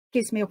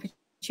gives me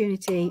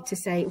opportunity to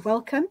say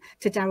welcome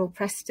to Darryl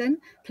Preston,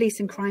 Police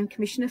and Crime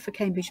Commissioner for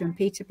Cambridgeshire and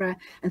Peterborough,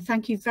 and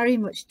thank you very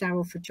much,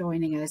 Darryl, for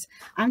joining us.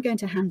 I'm going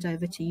to hand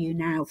over to you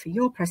now for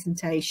your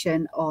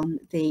presentation on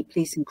the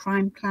Police and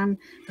Crime Plan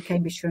for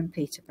Cambridgeshire and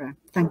Peterborough.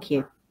 Thank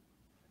you.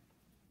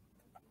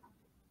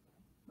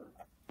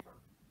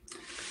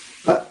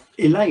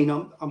 Elaine,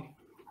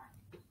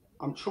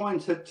 I'm trying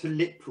to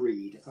lip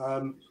read.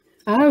 I'm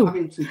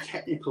having some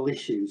technical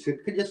issues. So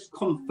could you just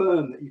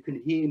confirm that you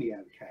can hear me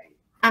okay?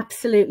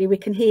 Absolutely, we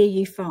can hear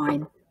you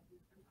fine.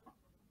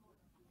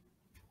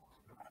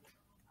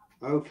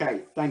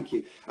 Okay, thank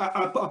you.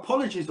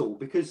 Apologies all,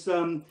 because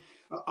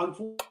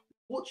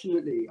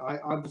unfortunately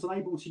I was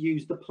unable to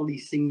use the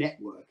policing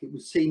network. It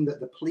was seen that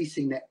the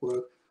policing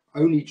network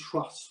only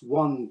trusts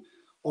one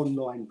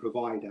online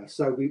provider,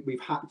 so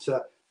we've had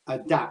to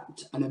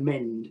adapt and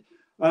amend.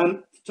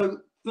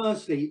 So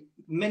firstly,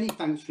 many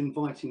thanks for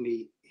inviting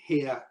me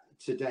here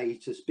today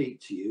to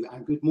speak to you,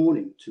 and good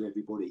morning to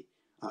everybody.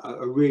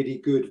 A really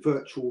good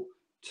virtual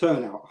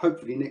turnout.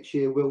 Hopefully next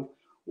year we'll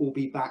all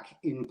be back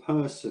in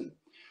person.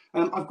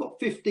 I've got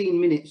 15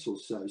 minutes or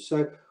so.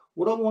 So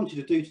what I wanted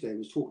to do today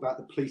was talk about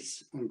the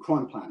Police and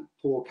Crime Plan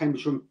for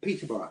Cambridgeshire and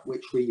Peterborough,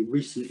 which we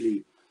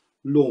recently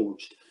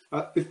launched.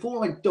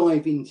 Before I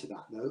dive into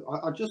that though,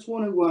 I just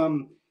want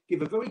to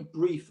give a very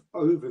brief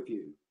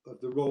overview of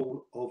the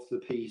role of the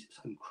Police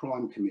and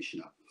Crime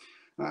Commissioner.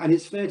 And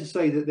it's fair to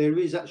say that there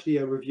is actually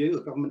a review,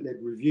 a government-led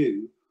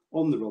review,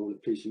 on the role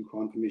of Police and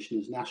Crime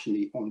Commissioners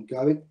nationally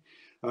ongoing.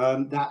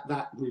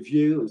 That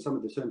review and some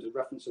of the terms of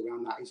reference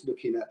around that is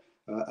looking at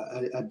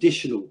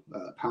additional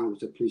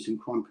powers of Police and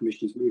Crime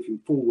Commissioners moving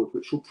forward,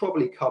 which will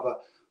probably cover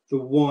the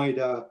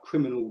wider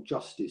criminal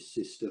justice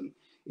system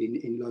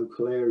in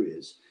local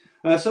areas.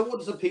 So what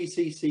does a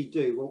PCC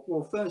do?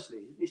 Well,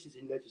 firstly, this is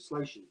in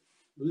legislation.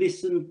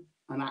 Listen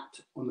and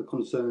act on the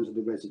concerns of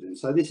the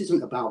residents. So this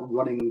isn't about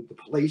running the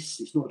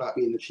police. It's not about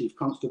being the chief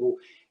constable.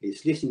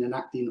 It's listening and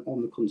acting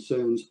on the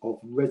concerns of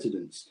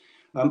residents.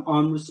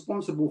 I'm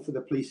responsible for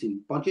the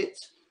policing budget.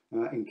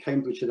 In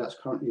Cambridgeshire, that's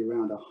currently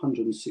around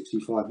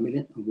 165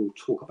 million, and we'll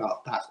talk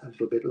about that a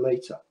little bit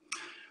later.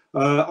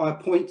 I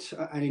appoint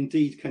and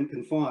indeed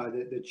can fire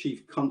the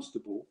chief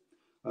constable.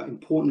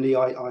 Importantly,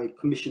 I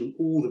commission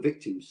all the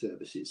victim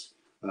services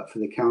for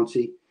the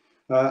county.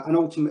 And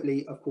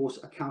ultimately, of course,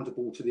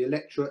 accountable to the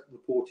electorate,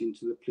 reporting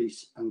to the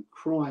Police and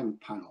Crime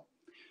Panel.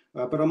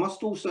 But I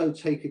must also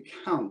take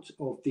account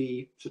of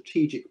the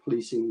strategic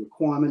policing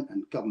requirement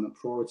and government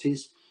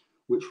priorities,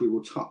 which we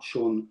will touch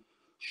on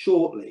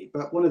shortly.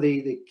 But one of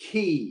the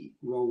key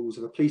roles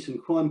of a Police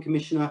and Crime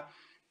Commissioner,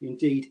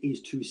 indeed, is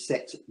to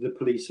set the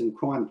Police and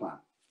Crime Plan.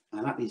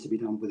 And that needs to be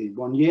done within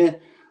 1 year.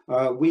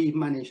 We've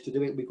managed to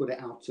do it. We got it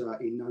out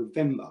in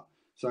November.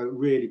 So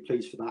really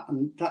pleased for that.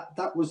 And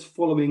that was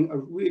following a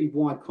really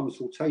wide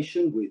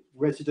consultation with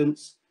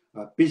residents,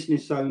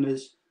 business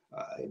owners,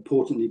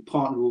 importantly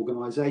partner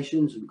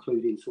organisations,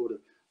 including sort of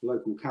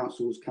local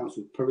councils,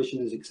 council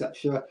parishioners,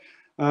 etc.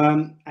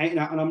 And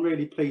I'm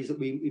really pleased that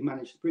we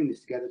managed to bring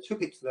this together,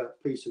 took it to the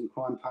Police and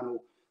Crime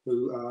Panel,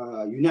 who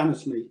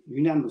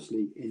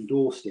unanimously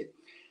endorsed it.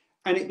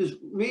 And it was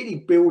really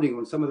building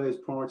on some of those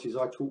priorities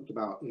I talked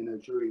about,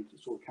 during the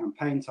sort of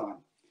campaign time.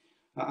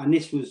 And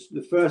this was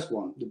the first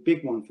one. The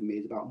big one for me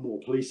is about more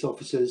police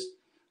officers,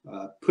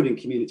 putting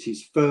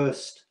communities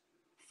first,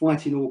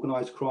 fighting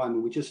organised crime.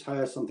 And we just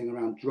heard something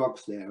around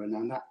drugs there,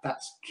 and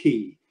that's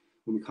key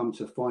when we come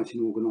to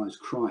fighting organised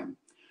crime.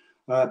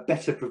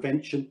 Better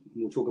prevention,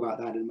 and we'll talk about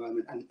that in a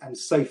moment, and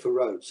safer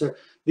roads. So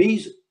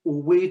these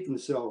all weave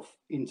themselves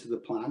into the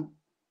plan.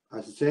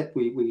 As I said,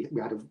 we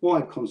had a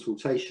wide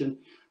consultation,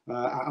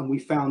 and we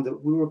found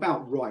that we were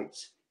about right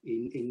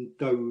in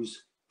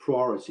those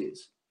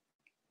priorities.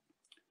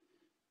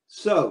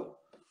 So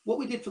what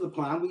we did for the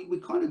plan, we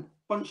kind of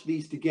bunched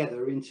these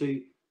together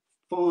into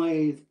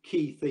 5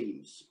 key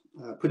themes: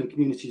 putting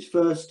communities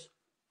first,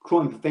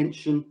 crime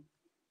prevention,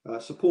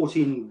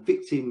 supporting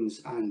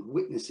victims and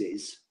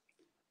witnesses,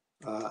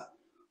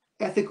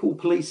 ethical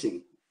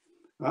policing.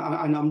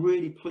 And I'm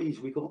really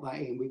pleased we got that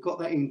in. We got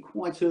that in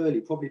quite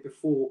early, probably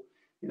before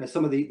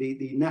some of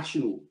the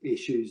national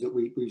issues that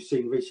we've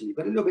seen recently,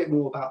 but a little bit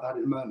more about that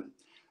in a moment.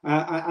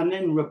 And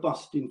then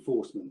robust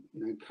enforcement,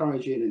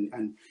 encouraging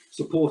and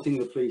supporting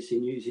the police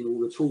in using all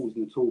the tools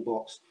in the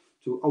toolbox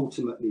to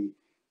ultimately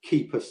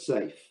keep us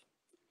safe.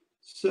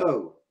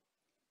 So,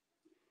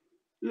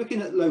 looking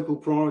at local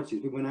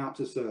priorities, we went out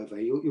to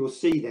survey. You'll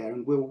see there,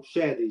 and we'll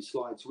share these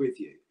slides with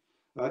you.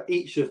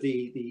 Each of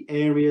the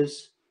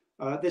areas,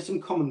 there's some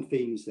common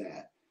themes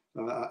there,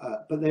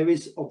 but there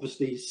is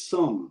obviously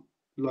some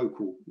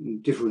local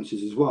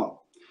differences as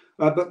well.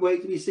 But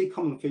we see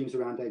common themes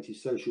around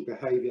antisocial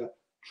behaviour,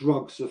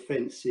 drugs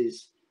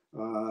offences,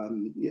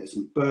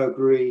 some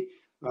burglary,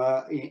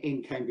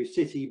 in Cambridge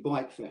City,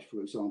 bike theft,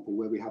 for example,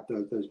 where we have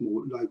those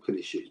more local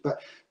issues.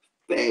 But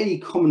fairly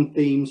common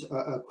themes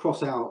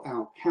across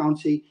our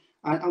county.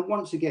 And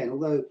once again,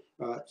 although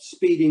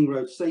speeding,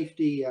 road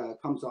safety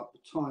comes up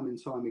time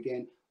and time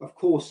again, of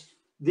course,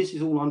 this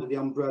is all under the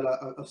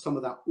umbrella of some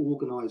of that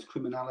organised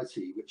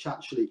criminality, which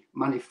actually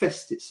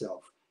manifests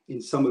itself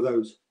in some of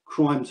those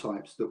crime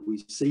types that we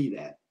see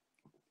there.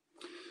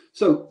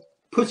 So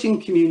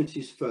putting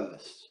communities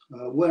first,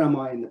 where am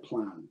I in the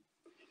plan?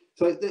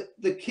 So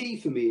the key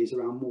for me is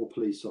around more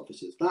police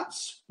officers.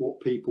 That's what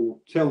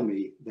people tell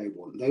me they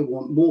want. They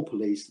want more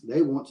police,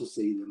 they want to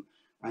see them,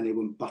 and they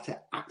want better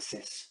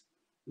access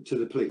to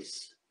the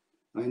police.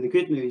 I mean, the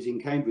good news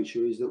in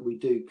Cambridgeshire is that we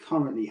do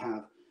currently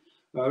have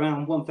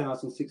around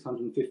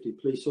 1,650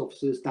 police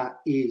officers. That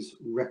is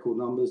record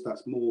numbers.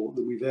 That's more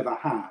than we've ever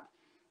had,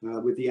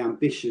 with the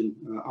ambition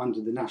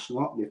under the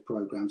National Uplift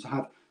Programme to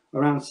have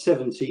around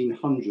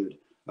 1,700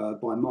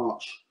 by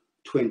March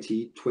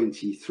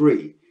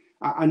 2023.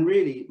 And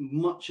really,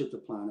 much of the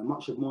plan and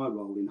much of my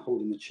role in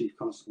holding the Chief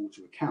Constable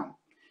to account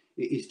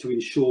is to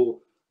ensure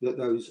that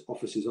those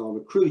officers are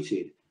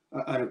recruited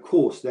and, of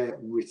course, they're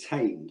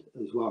retained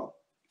as well.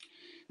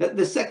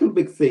 The second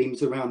big theme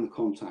is around the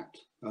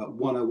contact,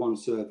 101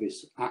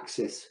 service,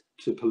 access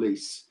to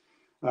police.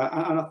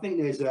 And I think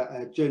there's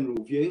a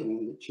general view,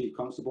 and the Chief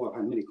Constable, I've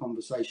had many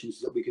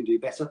conversations that we can do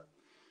better.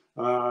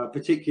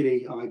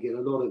 Particularly, I get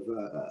a lot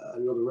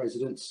of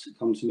residents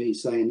come to me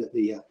saying that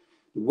the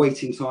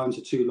waiting times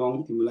are too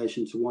long in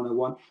relation to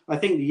 101. I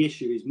think the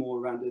issue is more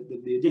around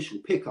the initial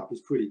pickup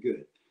is pretty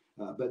good,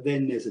 but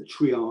then there's a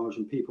triage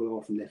and people are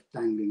often left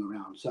dangling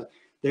around. So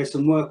there's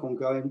some work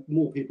ongoing.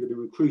 More people have been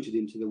recruited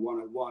into the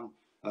 101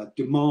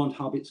 demand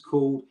hub, it's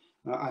called.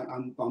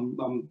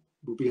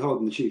 We'll be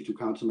holding the Chief to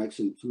account to make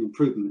some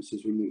improvements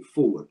as we move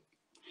forward.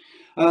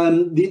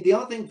 The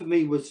other thing for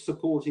me was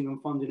supporting and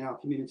funding our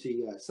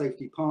community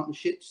safety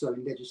partnerships. So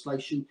in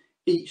legislation,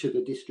 each of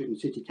the district and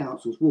city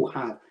councils will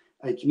have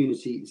a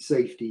community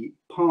safety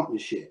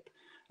partnership.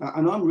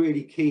 And I'm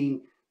really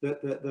keen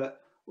that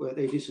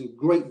they do some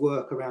great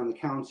work around the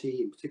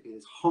county, in particular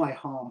there's high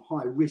harm,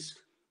 high risk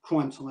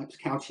crime types,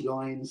 county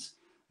lines,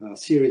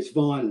 serious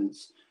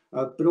violence,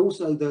 but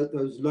also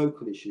those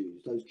local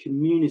issues, those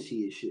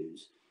community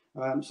issues.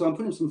 So I'm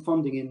putting some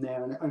funding in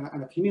there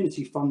and a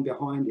community fund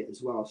behind it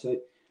as well. So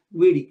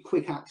really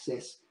quick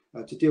access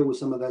to deal with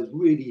some of those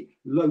really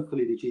local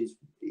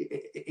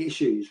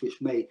issues which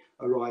may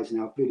arise in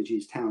our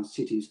villages, towns,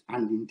 cities,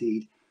 and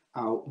indeed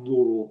our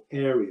rural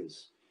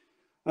areas.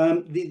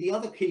 The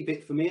other key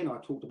bit for me, and I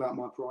talked about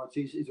my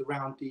priorities, is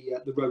around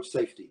the road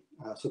safety,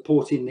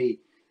 supporting the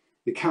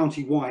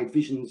county-wide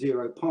Vision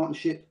Zero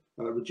partnership,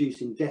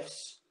 reducing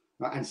deaths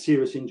and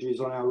serious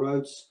injuries on our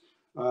roads.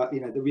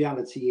 The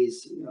reality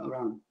is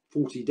around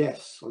 40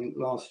 deaths, I think,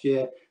 last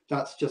year.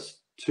 That's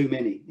just too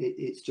many.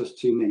 It's just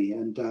too many.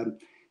 And,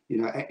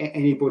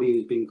 anybody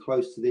who's been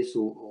close to this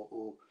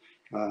or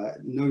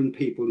known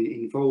people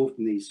involved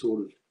in these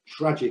sort of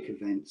tragic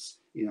events,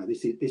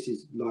 this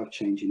is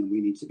life-changing, and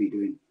we need to be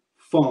doing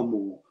far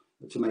more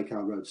to make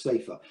our roads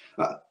safer.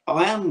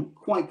 I am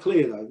quite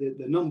clear, though, that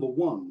the number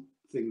one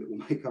thing that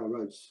will make our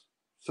roads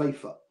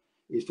safer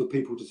is for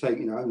people to take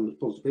own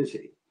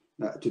responsibility,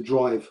 to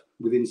drive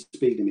within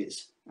speed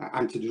limits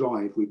and to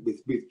drive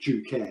with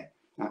due care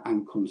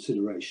and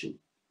consideration.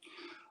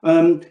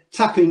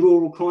 Tackling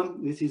rural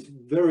crime, this is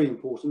very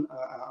important.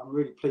 I'm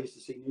really pleased to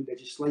see new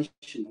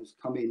legislation has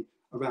come in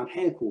around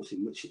hair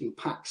coursing, which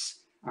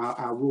impacts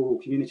our rural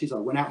communities. I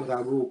went out with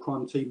our rural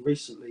crime team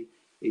recently.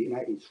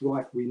 It's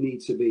right, we need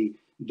to be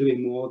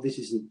doing more. This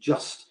isn't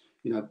just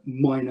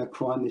minor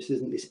crime.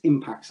 This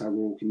impacts our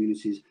rural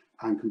communities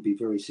and can be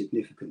very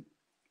significant.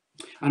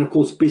 And of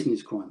course,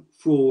 business crime,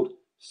 fraud,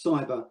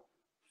 cyber,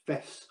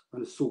 thefts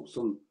and assaults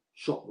on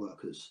shop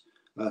workers.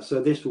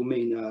 So this will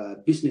mean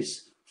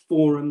business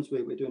forums.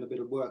 We're doing a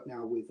bit of work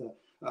now with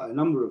a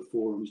number of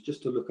forums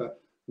just to look at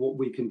what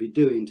we can be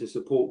doing to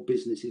support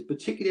businesses,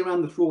 particularly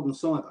around the fraud and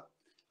cyber,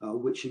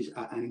 which is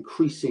an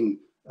increasing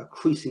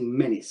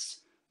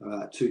menace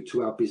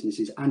to our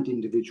businesses and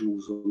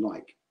individuals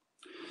alike.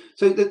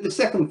 So the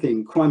second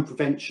thing, crime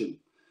prevention.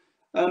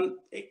 I'm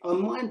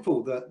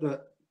mindful that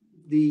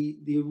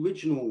the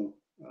original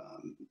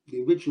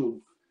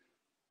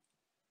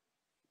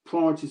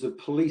priorities of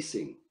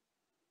policing,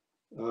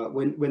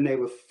 when they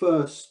were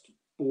first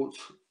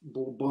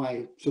brought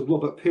by Sir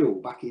Robert Peel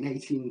back in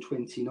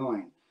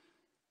 1829,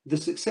 the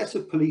success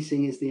of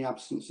policing is the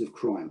absence of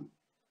crime.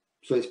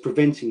 So it's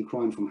preventing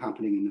crime from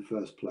happening in the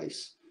first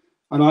place.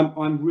 And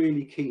I'm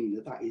really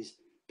keen that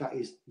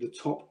is the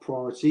top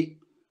priority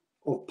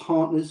of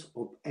partners,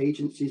 of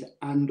agencies,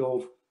 and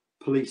of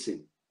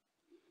policing.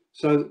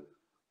 So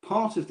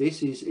part of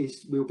this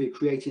is we'll be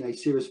creating a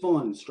serious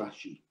violence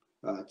strategy,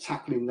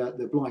 tackling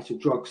the blight of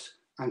drugs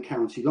and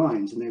county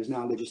lines. And there's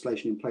now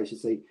legislation in place to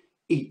say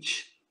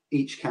each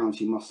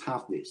county must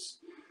have this.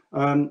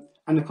 And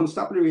the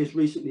Constabulary has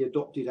recently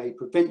adopted a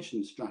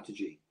prevention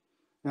strategy.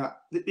 Now,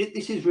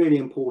 this is really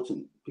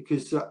important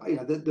because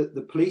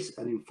the police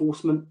and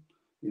enforcement,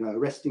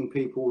 arresting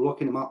people,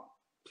 locking them up,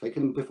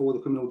 taking them before the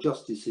criminal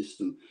justice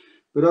system.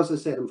 But as I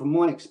said, and from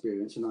my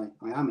experience, and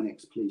I am an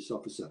ex-police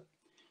officer,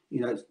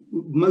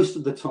 most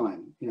of the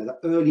time, the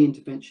early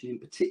intervention in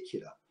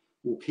particular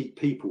will keep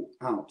people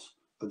out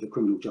of the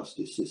criminal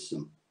justice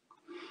system.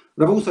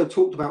 But I've also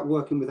talked about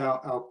working with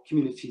our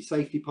community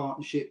safety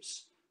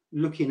partnerships,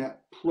 looking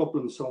at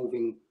problem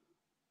solving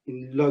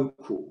in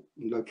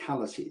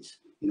localities.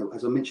 You know,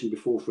 as I mentioned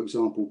before, for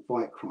example,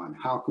 bike crime.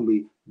 How can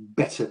we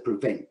better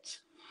prevent?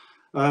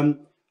 And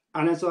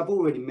as I've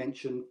already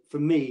mentioned, for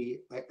me,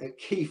 a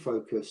key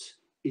focus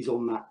is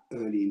on that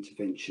early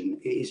intervention.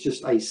 It is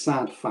just a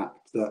sad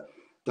fact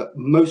that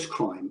most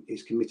crime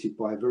is committed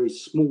by a very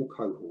small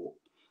cohort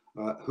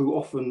who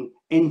often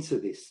enter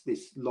this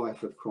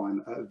life of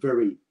crime at a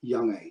very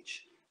young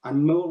age.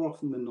 And more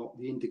often than not,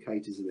 the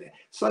indicators are there.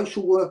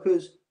 Social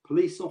workers,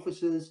 police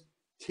officers,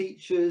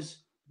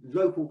 teachers,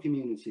 local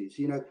communities.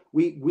 You know,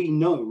 we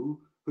know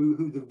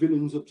who the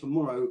villains of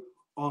tomorrow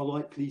are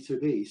likely to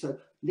be. So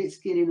let's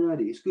get in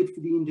early. It's good for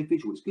the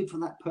individual. It's good for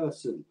that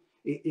person.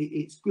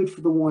 It's good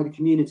for the wider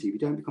community. We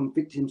don't become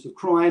victims of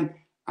crime.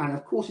 And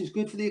of course, it's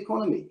good for the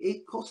economy.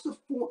 It costs a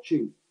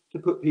fortune to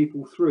put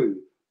people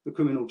through the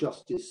criminal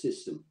justice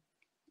system.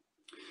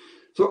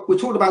 So we're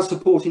talking about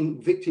supporting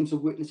victims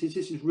and witnesses.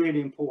 This is really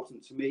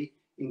important to me.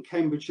 In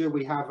Cambridgeshire,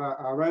 we have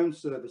our own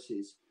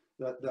services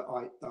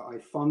that I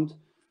fund.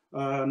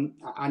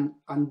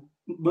 And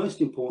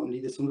most importantly,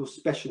 there's some real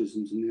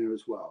specialisms in there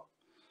as well.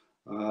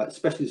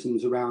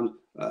 Specialisms around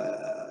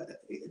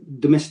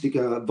domestic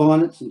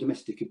violence and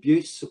domestic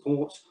abuse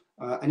support,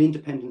 and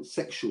independent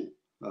sexual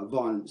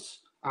violence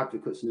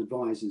advocates and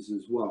advisors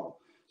as well.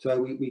 So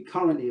we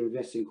currently are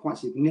investing quite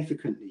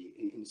significantly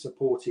in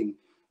supporting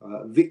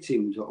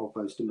victims of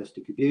both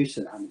domestic abuse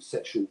and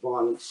sexual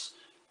violence,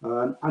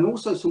 and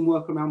also some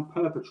work around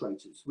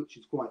perpetrators, which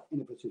is quite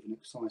innovative and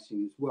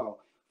exciting as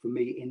well for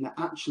me, in that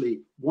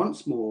actually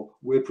once more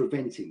we're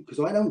preventing, because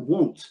I don't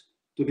want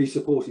to be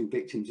supporting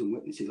victims and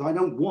witnesses. I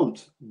don't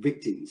want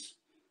victims,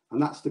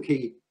 and that's the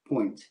key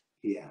point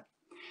here.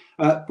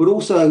 But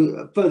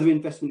also further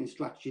investment in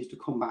strategies to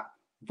combat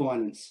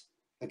violence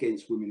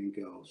against women and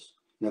girls.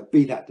 Now,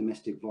 be that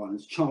domestic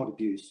violence, child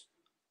abuse,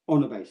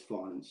 honour-based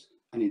violence,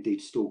 and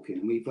indeed stalking.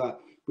 And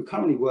we're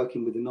currently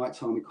working with the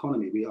nighttime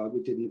economy. We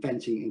did an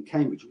event in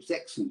Cambridge. It was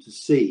excellent to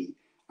see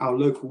our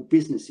local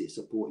businesses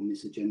supporting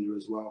this agenda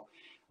as well.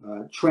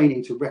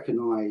 Training to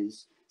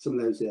recognise some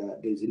of those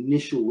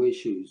initial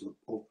issues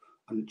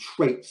and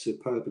traits of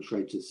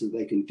perpetrators so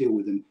they can deal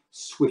with them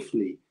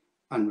swiftly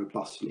and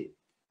robustly.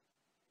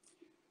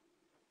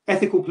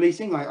 Ethical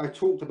policing, I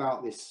talked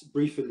about this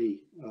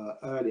briefly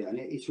earlier, and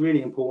it's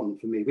really important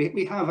for me.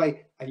 We have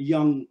a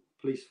young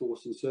police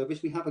force in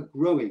service. We have a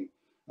growing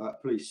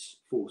police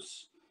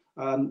force.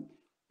 But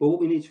what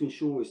we need to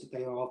ensure is that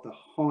they are of the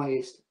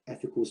highest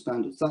ethical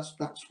standards.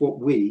 That's what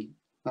we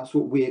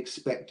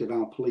expect of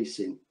our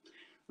policing.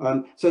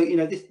 So, you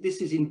know,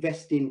 this is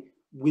investing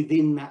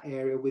within that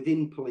area,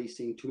 within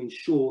policing, to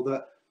ensure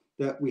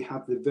that we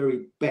have the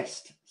very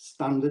best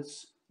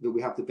standards, that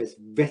we have the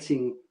best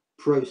vetting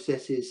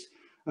processes.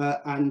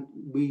 And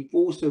we've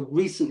also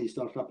recently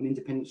started up an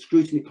independent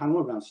scrutiny panel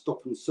around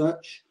stop and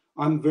search.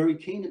 I'm very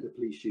keen that the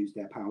police use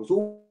their powers,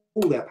 all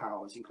their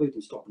powers,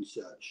 including stop and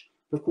search.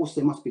 But of course,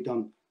 they must be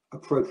done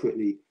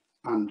appropriately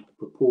and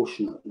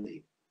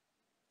proportionately.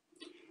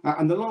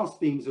 And the last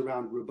theme is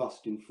around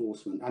robust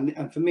enforcement.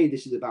 And for me,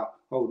 this is about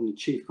holding the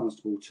Chief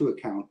Constable to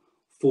account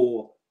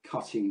for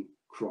cutting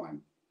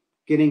crime,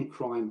 getting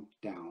crime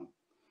down,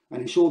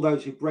 and ensure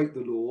those who break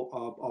the law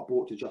are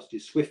brought to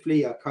justice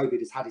swiftly. COVID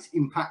has had its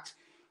impact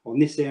on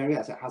this area,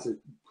 as it has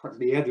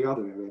practically every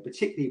other area,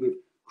 particularly with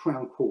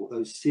Crown Court,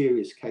 those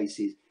serious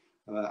cases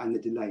and the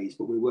delays.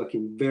 But we're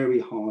working very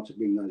hard to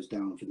bring those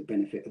down for the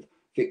benefit of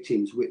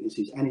victims,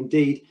 witnesses, and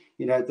indeed,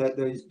 you know,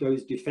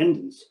 those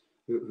defendants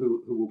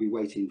who will be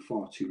waiting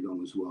far too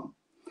long as well.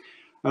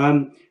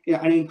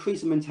 Yeah, and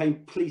increase and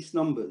maintain police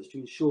numbers to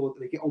ensure that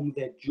they get on with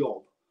their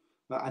job,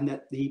 and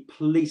that the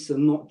police are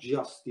not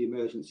just the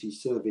emergency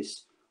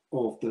service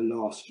of the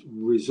last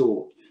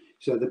resort.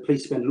 So the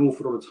police spend an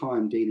awful lot of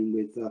time dealing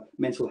with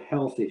mental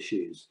health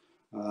issues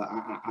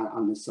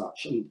and as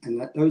such,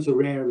 and those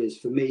are areas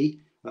for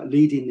me,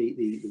 leading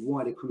the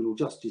wider Criminal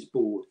Justice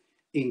Board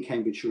in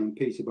Cambridgeshire and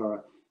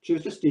Peterborough, to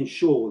just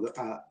ensure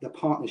that the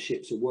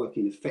partnerships are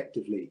working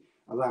effectively,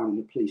 allowing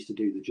the police to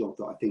do the job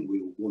that I think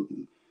we all want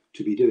them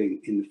to be doing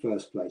in the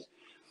first place.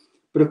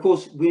 But of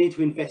course, we need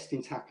to invest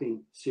in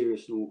tackling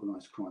serious and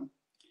organised crime,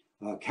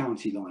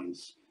 county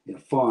lines, you know,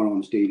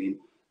 firearms dealing,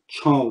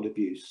 child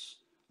abuse,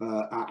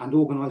 and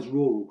organised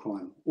rural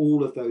crime,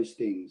 all of those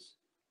things.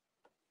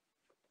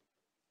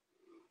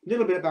 A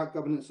little bit about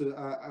governance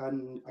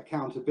and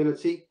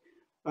accountability.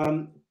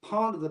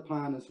 Part of the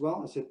plan as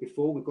well, I said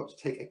before, we've got to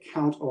take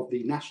account of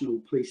the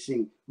national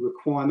policing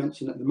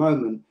requirements, and at the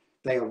moment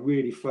they are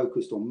really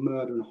focused on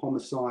murder and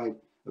homicide,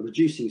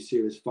 reducing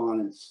serious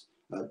violence,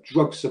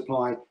 drug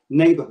supply,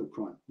 neighbourhood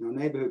crime. Now,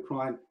 neighbourhood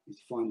crime is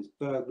defined as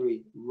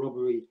burglary,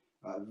 robbery,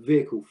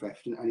 vehicle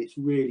theft, and it's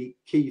really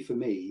key for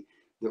me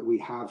that we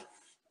have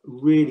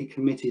really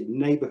committed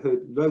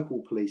neighbourhood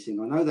local policing.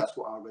 I know that's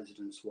what our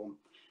residents want,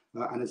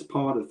 and as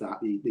part of that,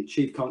 the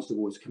Chief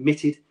Constable is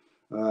committed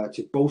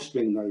to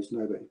bolstering those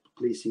neighbourhood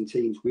policing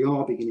teams. We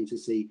are beginning to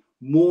see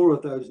more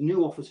of those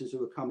new officers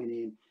who are coming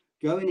in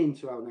going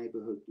into our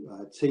neighbourhood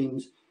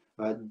teams,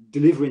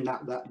 delivering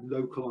that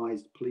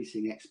localised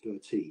policing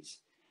expertise.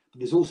 But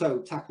there's also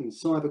tackling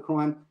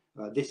cybercrime.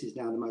 This is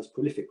now the most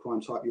prolific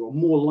crime type. You are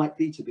more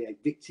likely to be a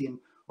victim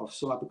of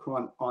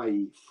cybercrime,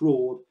 i.e.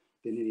 fraud,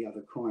 than any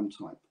other crime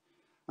type.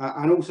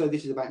 And also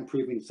this is about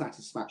improving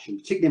satisfaction,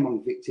 particularly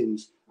among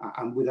victims,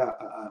 and with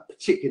a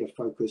particular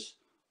focus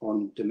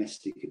on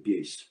domestic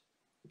abuse.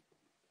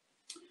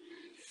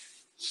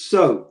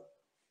 So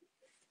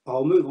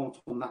I'll move on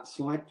from that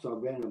slide because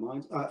I've been in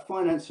mind.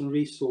 Finance and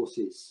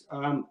resources.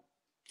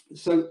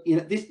 So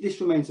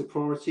this remains a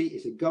priority.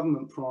 It's a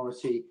government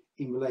priority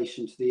in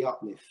relation to the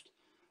uplift.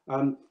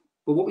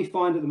 But what we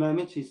find at the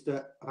moment is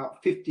that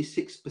about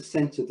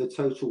 56% of the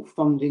total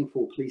funding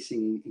for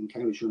policing in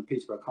Cambridgeshire and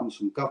Peterborough comes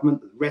from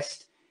government. The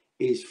rest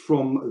is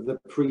from the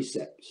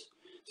precepts.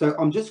 So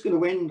I'm just going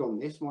to end on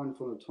this,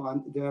 mindful of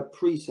time. The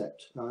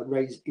precept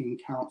raised in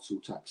council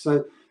tax.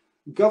 So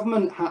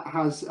government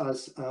has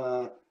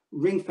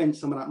ring-fenced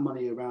some of that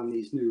money around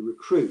these new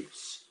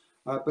recruits.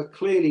 But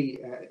clearly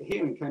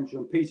here in Cambridgeshire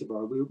and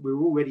Peterborough,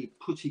 we're already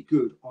pretty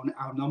good on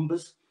our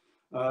numbers.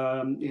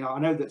 I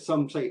know that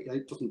some say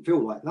it doesn't feel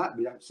like that,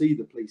 we don't see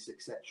the police,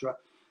 etc.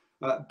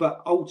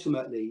 But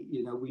ultimately,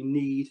 we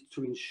need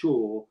to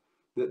ensure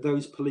that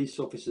those police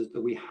officers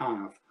that we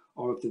have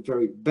are of the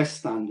very best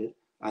standard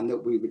and that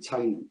we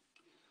retain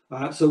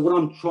them. So what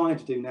I'm trying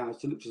to do now is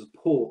to look to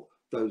support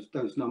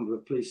those number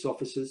of police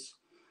officers,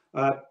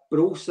 but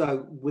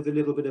also with a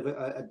little bit of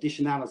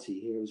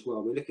additionality here as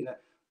well. We're looking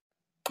at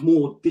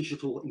more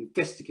digital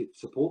investigative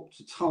support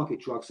to target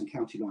drugs and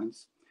county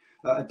lines.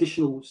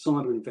 Additional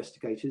cyber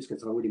investigators,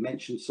 because I already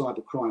mentioned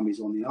cyber crime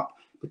is on the up,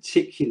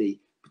 particularly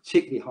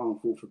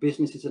harmful for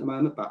businesses at the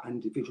moment, but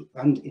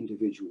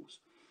individuals.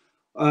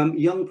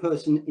 Young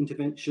person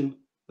intervention,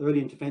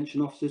 early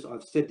intervention officers.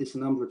 I've said this a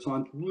number of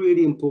times.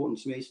 Really important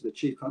to me, so the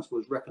Chief Constable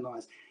has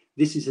recognised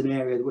this is an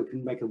area that we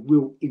can make a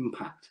real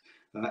impact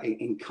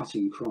in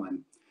cutting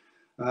crime,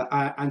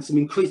 and some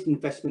increased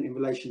investment in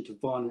relation to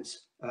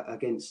violence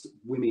against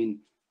women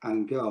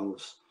and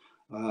girls.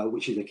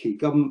 Which is a key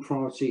government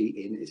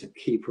priority, and it's a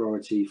key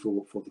priority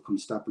for the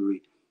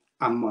constabulary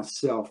and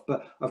myself.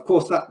 But of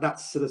course,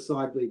 that's set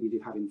aside. We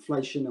do have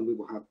inflation, and we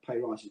will have pay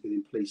rises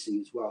within policing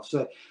as well.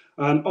 So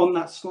on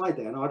that slide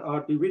there, and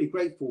I'd be really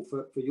grateful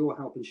for your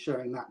help in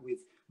sharing that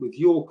with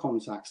your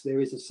contacts. There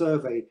is a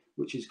survey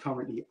which is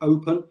currently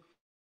open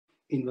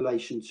in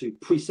relation to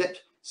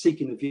precept,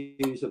 seeking the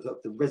views of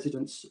the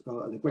residents,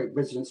 the great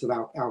residents of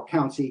our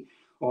county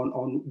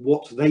on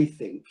what they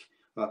think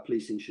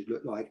policing should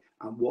look like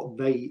and what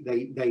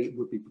they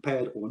would be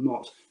prepared or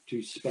not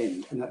to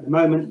spend. And at the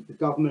moment, the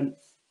government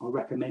are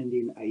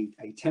recommending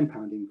a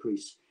 £10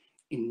 increase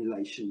in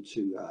relation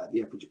to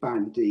the average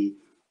band D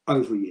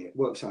over a year. It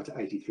works out at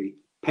 83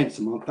 pence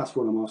a month. That's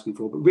what I'm asking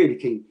for, but really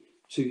keen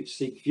to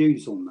seek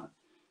views on that.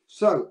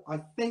 So I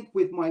think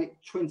with my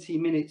 20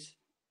 minutes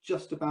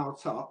just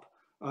about up,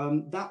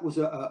 that was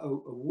a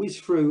whiz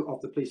through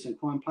of the police and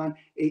crime plan.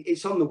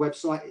 It's on the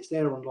website, it's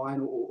there online,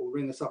 or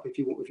ring us up if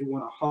you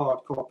want a hard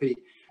copy.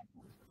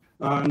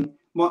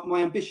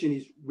 My ambition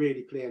is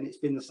really clear, and it's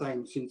been the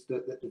same since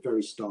the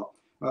very start.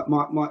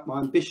 My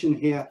ambition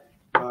here,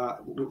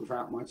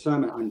 throughout my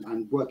term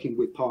and working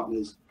with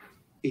partners,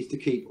 is to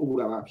keep all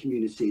of our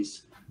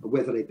communities,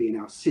 whether they be in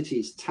our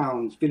cities,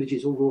 towns,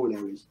 villages, or rural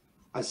areas,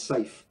 as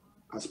safe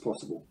as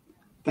possible.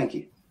 Thank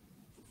you.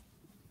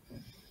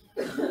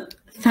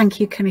 Thank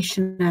you,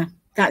 Commissioner.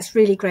 That's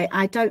really great.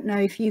 I don't know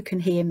if you can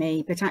hear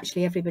me, but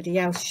actually everybody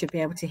else should be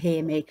able to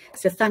hear me.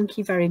 So thank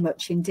you very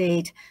much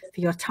indeed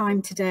for your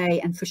time today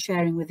and for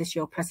sharing with us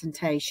your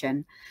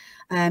presentation.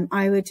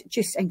 I would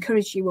just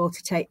encourage you all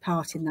to take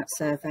part in that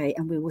survey,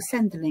 and we will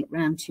send the link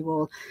round to you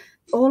all.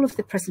 All of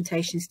the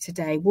presentations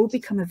today will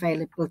become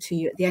available to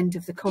you at the end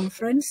of the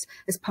conference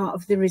as part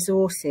of the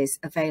resources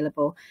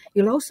available.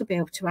 You'll also be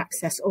able to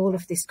access all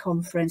of this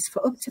conference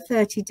for up to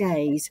 30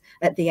 days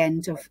at the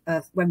end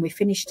of when we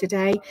finish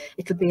today.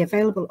 It'll be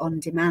available on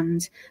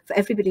demand for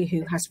everybody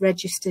who has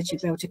registered.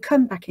 You'll be able to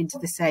come back into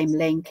the same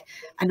link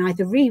and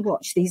either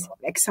re-watch these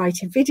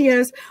exciting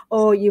videos,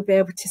 or you'll be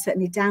able to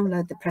certainly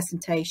download the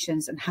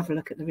presentations and have a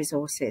look at the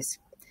resources.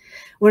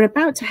 We're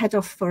about to head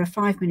off for a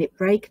 5-minute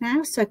break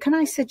now, so can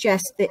I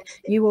suggest that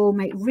you all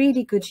make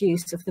really good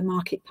use of the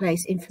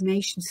marketplace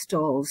information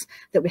stalls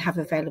that we have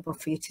available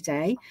for you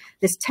today.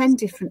 There's 10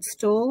 different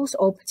stalls,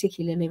 all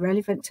particularly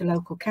relevant to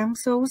local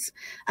councils,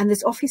 and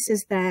there's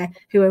officers there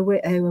who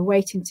are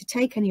waiting to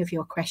take any of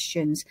your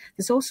questions.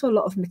 There's also a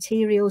lot of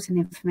materials and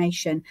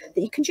information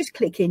that you can just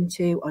click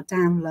into or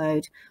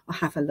download or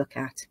have a look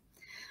at.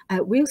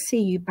 We'll see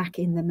you back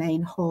in the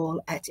main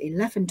hall at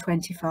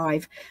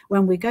 11:25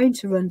 when we're going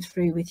to run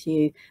through with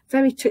you,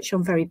 touch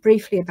on very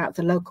briefly about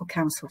the local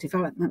council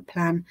development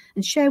plan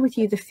and share with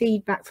you the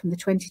feedback from the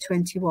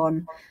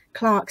 2021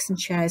 Clerks and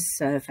Chairs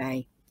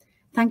survey.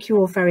 Thank you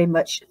all very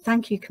much.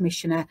 Thank you,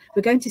 Commissioner.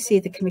 We're going to see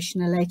the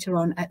Commissioner later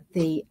on at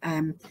the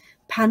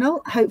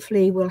panel.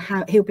 Hopefully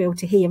he'll be able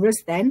to hear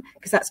us then,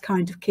 because that's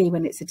kind of key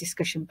when it's a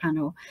discussion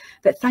panel.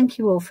 But thank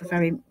you all for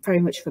very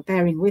much for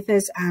bearing with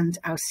us, and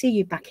I'll see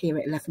you back here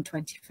at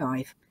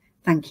 11:25.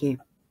 Thank you.